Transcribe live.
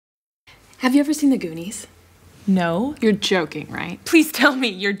Have you ever seen The Goonies? No. You're joking, right? Please tell me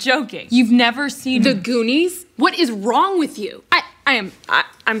you're joking. You've never seen The Goonies? What is wrong with you?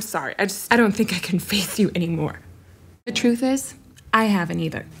 I'm sorry. I don't think I can face you anymore. The truth is, I haven't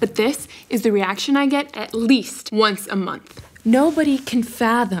either. But this is the reaction I get at least once a month. Nobody can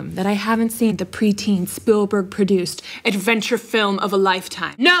fathom that I haven't seen the preteen Spielberg-produced adventure film of a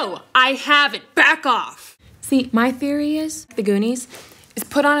lifetime. No, I haven't. Back off. See, my theory is The Goonies is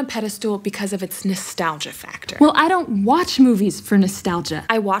put on a pedestal because of its nostalgia factor. Well, I don't watch movies for nostalgia.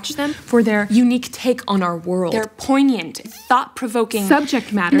 I watch them for their unique take on our world, their poignant, thought-provoking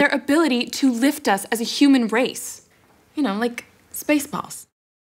subject matter, and their ability to lift us as a human race. You know, like Spaceballs.